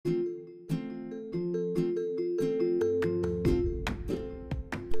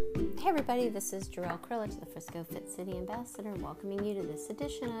everybody, this is Jarrell Krilich, the Frisco Fit City Ambassador, welcoming you to this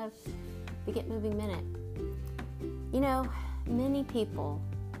edition of the Get Moving Minute. You know, many people,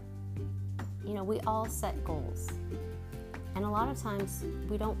 we all set goals. And a lot of times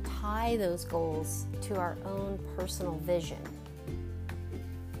we don't tie those goals to our own personal vision.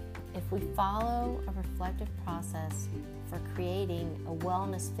 If we follow a reflective process for creating a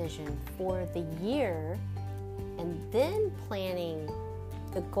wellness vision for the year and then planning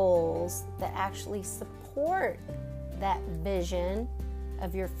the goals that actually support that vision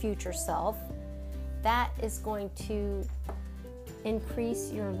of your future self, that is going to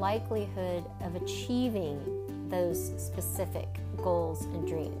increase your likelihood of achieving those specific goals and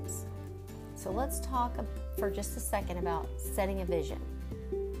dreams. So let's talk for just a second about setting a vision.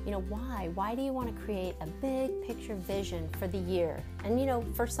 Why? Why do you want to create a big picture vision for the year?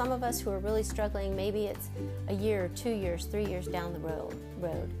 And for some of us who are really struggling, maybe it's a year, 2 years, 3 years down the road.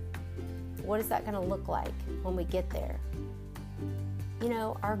 What is that going to look like when we get there?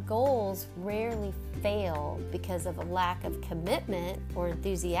 Our goals rarely fail because of a lack of commitment or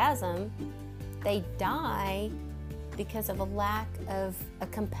enthusiasm. They die because of a lack of a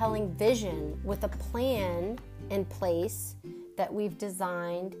compelling vision with a plan in place that we've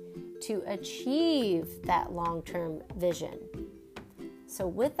designed to achieve that long-term vision. So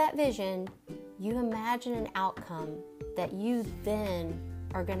with that vision, you imagine an outcome that you then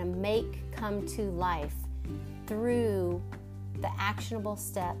are going to make come to life through the actionable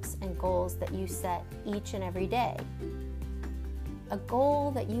steps and goals that you set each and every day. A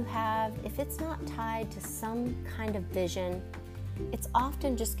goal that you have, if it's not tied to some kind of vision, it's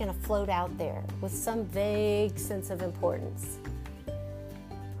often just going to float out there with some vague sense of importance.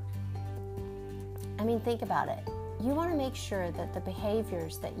 Think about it. You want to make sure that the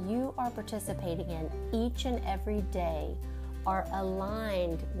behaviors that you are participating in each and every day are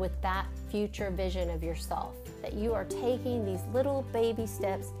aligned with that future vision of yourself, that you are taking these little baby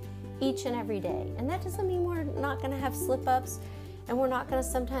steps each and every day. And that doesn't mean we're not going to have slip-ups and we're not going to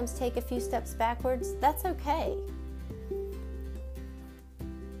sometimes take a few steps backwards. That's okay.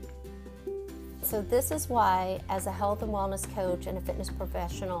 So this is why, as a health and wellness coach and a fitness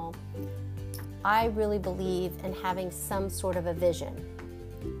professional, I really believe in having some sort of a vision.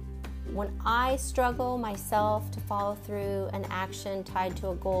 When I struggle myself to follow through an action tied to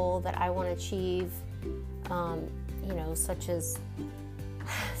a goal that I want to achieve, such as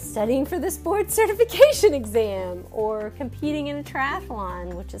studying for the sports certification exam or competing in a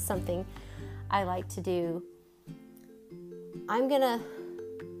triathlon, which is something I like to do, I'm going to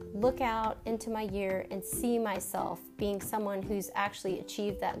look out into my year and see myself being someone who's actually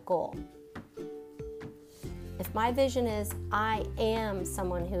achieved that goal. If my vision is I am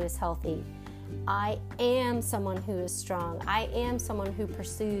someone who is healthy, I am someone who is strong, I am someone who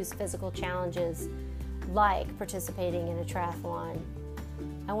pursues physical challenges like participating in a triathlon,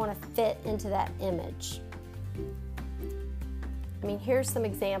 I want to fit into that image. Here's some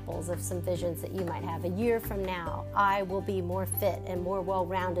examples of some visions that you might have. A year from now, I will be more fit and more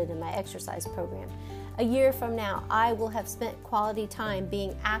well-rounded in my exercise program. A year from now, I will have spent quality time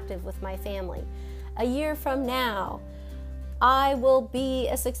being active with my family. A year from now, I will be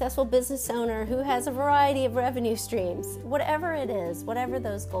a successful business owner who has a variety of revenue streams. Whatever it is, whatever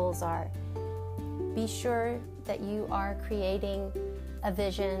those goals are, be sure that you are creating a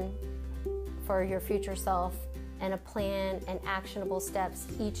vision for your future self and a plan and actionable steps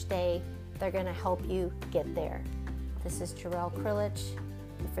each day that are going to help you get there. This is Jarrell Krilich,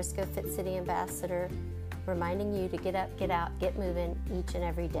 the Frisco Fit City Ambassador, reminding you to get up, get out, get moving each and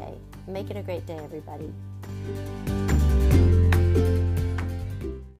every day. Make it a great day, everybody.